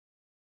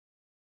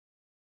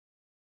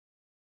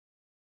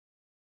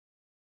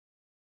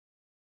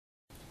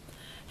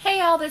Hey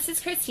y'all, this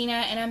is Christina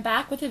and I'm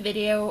back with a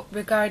video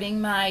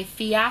regarding my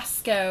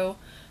fiasco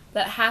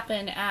that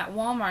happened at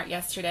Walmart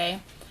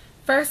yesterday.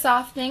 First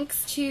off,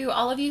 thanks to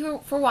all of you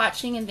for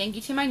watching and thank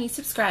you to my new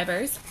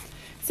subscribers.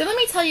 So let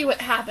me tell you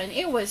what happened.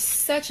 It was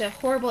such a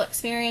horrible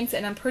experience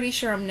and I'm pretty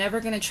sure I'm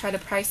never going to try to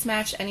price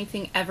match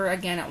anything ever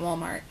again at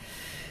Walmart.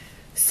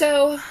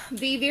 So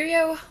the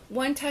Vireo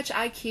One Touch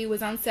IQ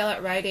was on sale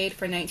at Rite Aid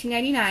for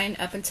 $19.99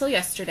 up until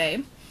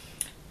yesterday.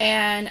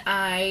 And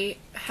I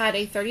had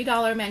a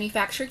 $30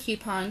 manufacturer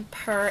coupon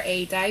per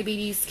a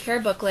diabetes care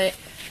booklet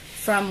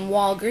from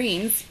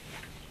Walgreens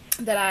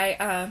that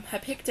I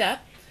had picked up.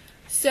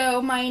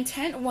 So my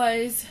intent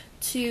was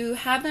to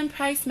have them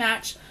price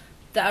match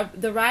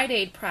the Rite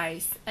Aid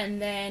price and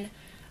then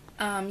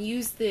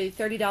use the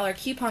 $30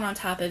 coupon on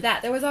top of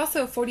that. There was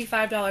also a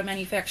 $45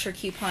 manufacturer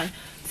coupon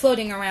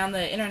floating around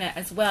the internet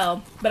as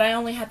well, but I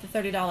only had the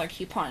 $30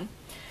 coupon.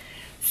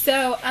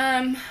 So,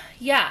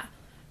 yeah.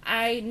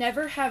 I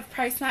never have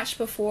price matched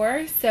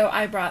before, so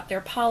I brought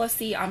their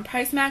policy on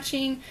price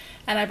matching,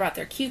 and I brought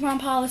their coupon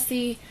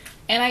policy,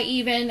 and I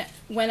even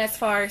went as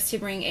far as to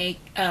bring a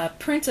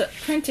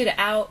printed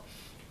out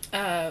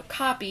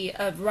copy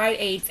of Rite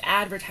Aid's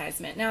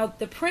advertisement. Now,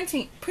 the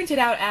printed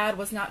out ad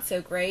was not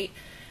so great.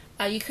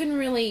 You couldn't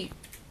really,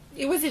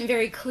 it wasn't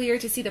very clear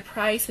to see the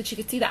price, but you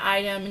could see the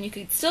item, and you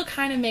could still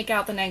kind of make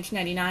out the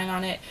 $19.99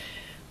 on it.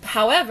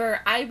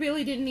 However, I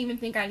really didn't even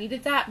think I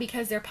needed that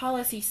because their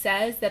policy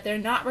says that they're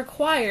not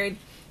required,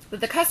 that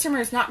the customer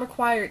is not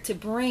required to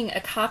bring a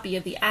copy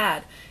of the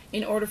ad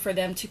in order for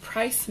them to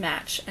price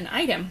match an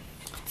item.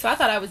 So I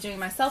thought I was doing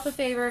myself a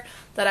favor,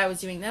 that I was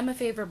doing them a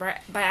favor by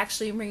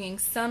actually bringing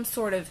some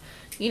sort of,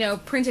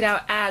 printed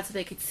out ad so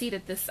they could see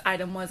that this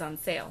item was on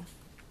sale.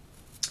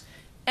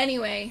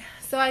 Anyway,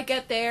 so I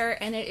get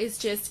there and it is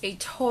just a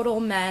total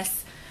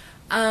mess.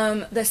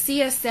 The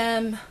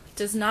CSM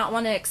does not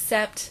want to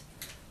accept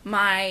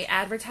my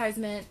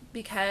advertisement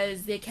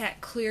because they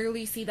can't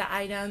clearly see the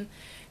item.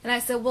 And I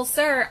said, well,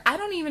 sir, I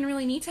don't even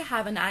really need to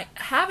have an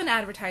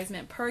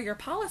advertisement per your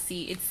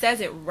policy. It says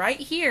it right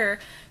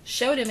here,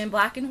 showed him in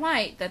black and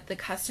white, that the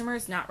customer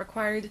is not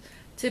required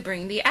to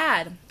bring the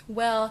ad.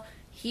 Well,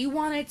 he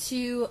wanted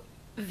to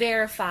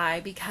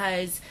verify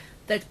because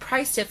the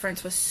price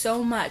difference was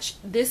so much.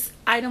 This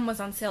item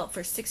was on sale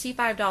for $65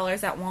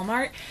 at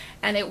Walmart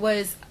and it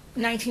was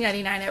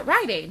 $19.99 at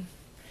Rite Aid.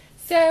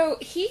 So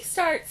he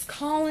starts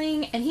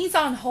calling and he's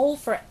on hold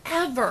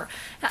forever.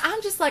 And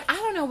I'm just like, I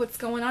don't know what's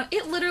going on.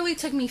 It literally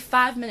took me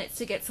 5 minutes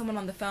to get someone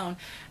on the phone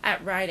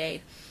at Rite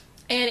Aid.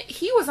 And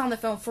he was on the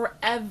phone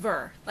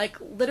forever. Like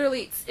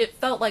literally, it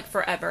felt like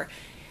forever.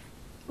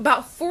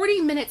 About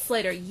 40 minutes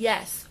later,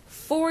 yes,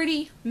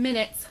 40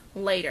 minutes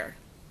later,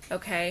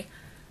 okay,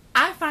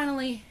 I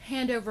finally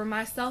hand over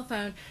my cell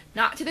phone,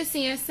 not to the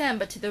CSM,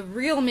 but to the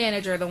real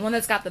manager, the one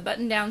that's got the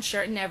button-down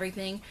shirt and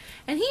everything.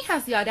 And he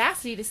has the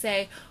audacity to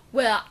say,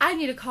 well, I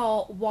need to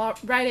call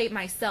Rite Aid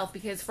myself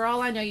because for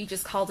all I know, you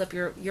just called up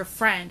your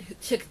friend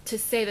to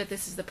say that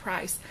this is the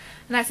price.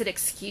 And I said,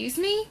 excuse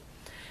me?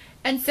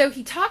 And so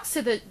he talks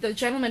to the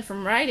gentleman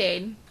from Rite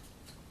Aid,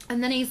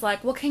 and then he's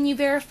like, well, can you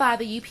verify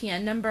the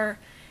UPN number?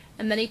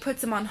 And then he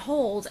puts him on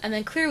hold, and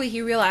then clearly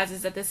he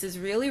realizes that this is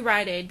really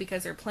Rite Aid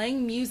because they're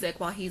playing music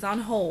while he's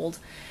on hold.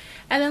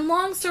 And then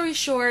long story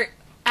short,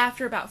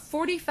 after about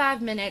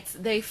 45 minutes,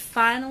 they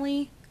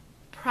finally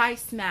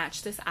price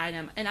matched this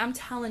item. And I'm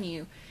telling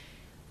you,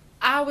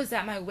 I was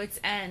at my wit's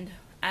end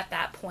at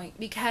that point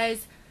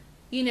because,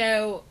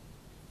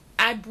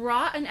 I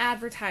brought an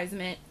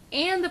advertisement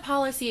and the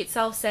policy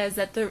itself says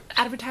that the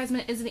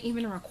advertisement isn't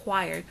even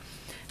required.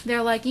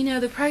 They're like,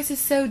 the price is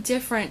so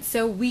different,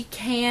 so we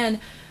can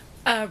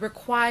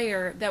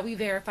require that we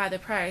verify the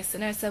price.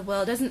 And I said,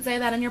 well, it doesn't say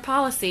that in your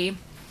policy.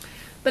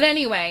 But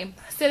anyway,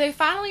 so they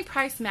finally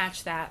price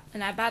matched that.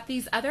 And I bought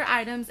these other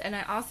items, and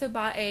I also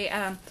bought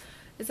a,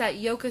 is that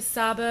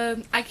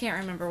Yokosuka? I can't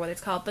remember what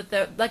it's called, but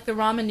the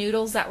ramen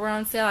noodles that were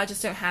on sale. I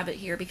just don't have it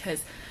here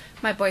because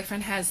my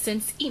boyfriend has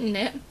since eaten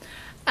it.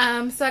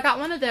 So I got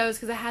one of those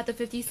because I had the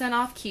 50-cent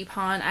off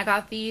coupon. I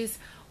got these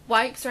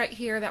wipes right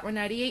here that were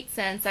 98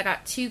 cents. I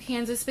got 2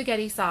 cans of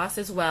spaghetti sauce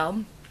as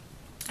well.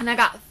 And I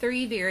got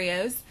 3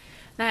 Vireos,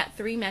 and I got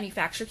 3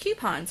 manufacturer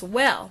coupons.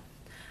 Well,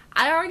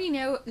 I already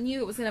knew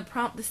it was going to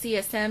prompt the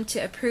CSM to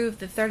approve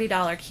the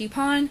 $30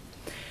 coupon,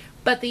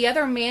 but the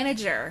other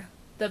manager,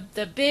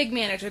 the big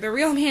manager, the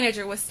real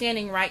manager, was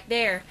standing right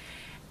there,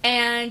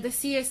 and the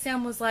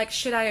CSM was like,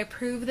 should I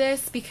approve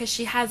this because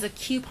she has a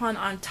coupon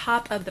on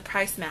top of the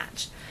price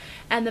match?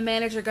 And the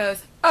manager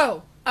goes,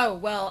 oh,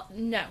 well,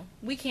 no,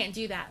 we can't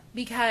do that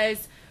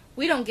because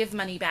we don't give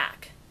money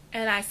back.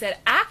 And I said,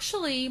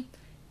 actually,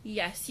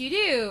 yes, you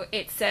do.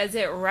 It says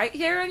it right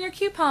here in your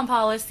coupon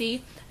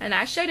policy, and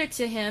I showed it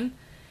to him.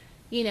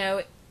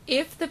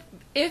 If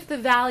the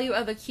value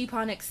of a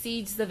coupon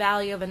exceeds the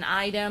value of an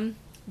item,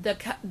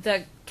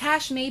 the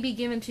cash may be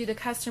given to the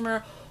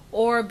customer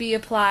or be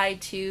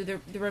applied to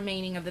the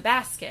remaining of the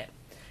basket.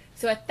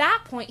 So at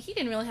that point, he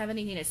didn't really have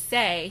anything to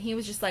say. He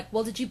was just like,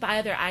 well, did you buy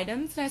other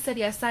items? And I said,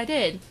 yes, I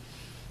did.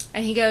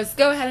 And he goes,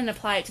 go ahead and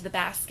apply it to the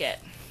basket.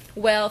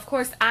 Well, of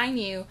course, I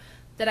knew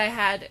that I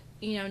had,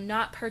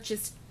 not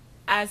purchased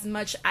as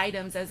much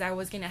items as I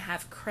was going to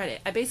have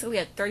credit. I basically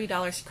had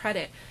 $30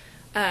 credit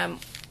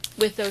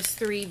with those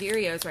 3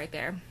 Vireos right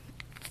there.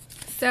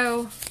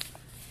 So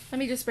let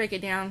me just break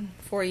it down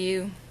for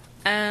you.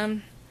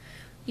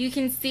 You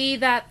can see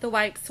that the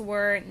wipes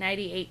were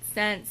 98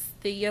 cents.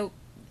 The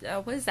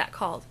what is that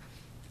called?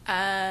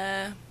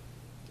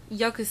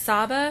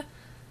 Yokosuka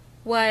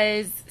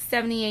was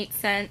 78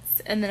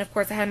 cents, and then of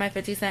course I had my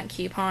 50-cent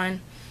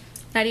coupon.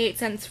 98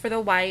 cents for the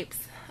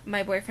wipes.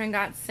 My boyfriend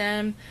got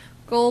some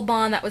Gold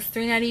Bond that was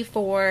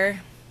 $3.94.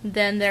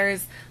 Then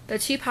there's the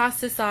 2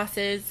 pasta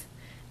sauces,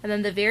 and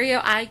then the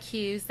Vireo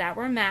IQs that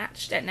were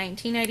matched at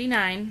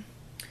 $19.99.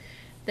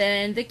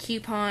 Then the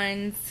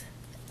coupons,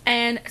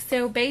 and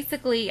so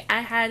basically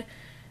I had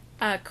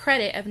a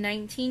credit of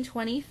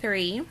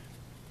 $19.23,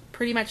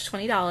 pretty much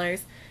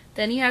 $20.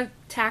 Then you have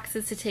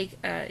taxes to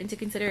take into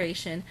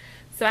consideration.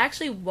 So I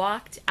actually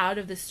walked out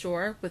of the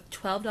store with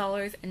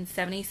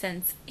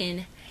 $12.70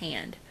 in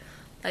hand.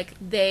 Like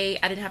I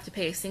didn't have to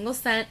pay a single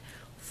cent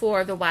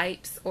for the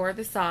wipes or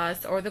the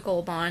sauce or the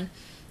Gold Bond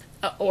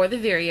or the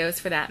Vireos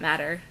for that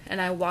matter. And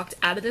I walked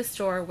out of the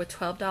store with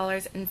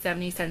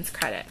 $12.70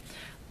 credit.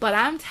 But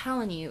I'm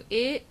telling you,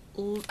 it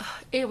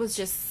was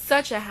just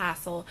such a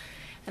hassle.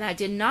 And I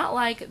did not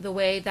like the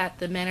way that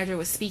the manager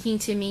was speaking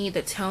to me,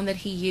 the tone that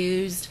he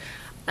used.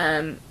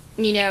 I'm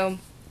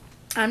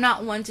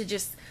not one to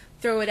just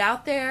throw it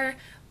out there,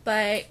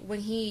 but when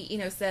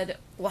he, said,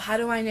 well, how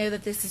do I know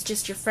that this is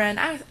just your friend?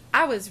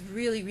 I was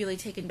really, really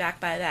taken back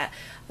by that.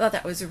 I thought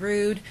that was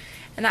rude.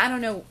 And I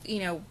don't know,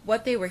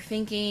 what they were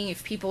thinking,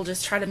 if people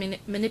just try to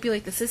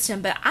manipulate the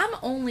system, but I'm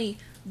only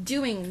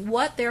doing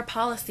what their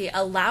policy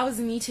allows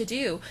me to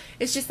do.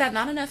 It's just that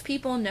not enough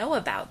people know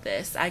about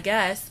this, I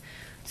guess.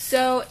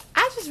 So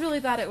I just really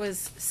thought it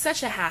was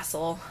such a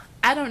hassle.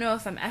 I don't know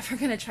if I'm ever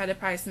going to try to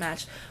price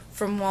match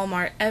from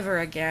Walmart ever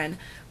again.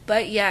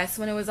 But yes,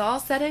 when it was all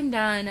said and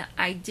done,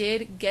 I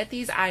did get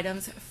these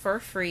items for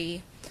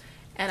free.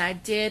 And I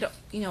did,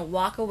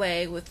 walk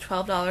away with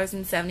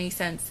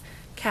 $12.70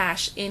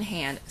 cash in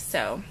hand.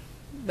 So,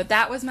 but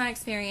that was my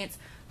experience.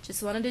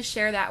 Just wanted to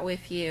share that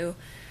with you.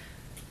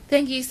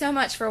 Thank you so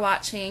much for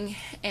watching,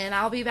 and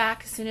I'll be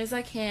back as soon as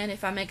I can.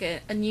 If I make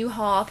a new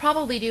haul, I'll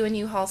probably do a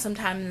new haul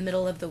sometime in the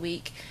middle of the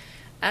week.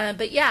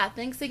 But yeah,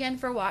 thanks again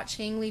for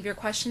watching. Leave your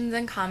questions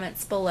and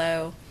comments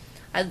below.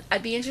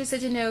 I'd be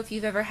interested to know if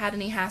you've ever had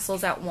any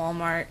hassles at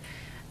Walmart.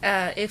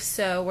 If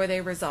so, were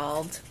they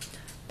resolved?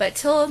 But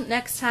till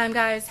next time,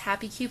 guys,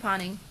 happy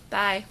couponing.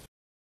 Bye.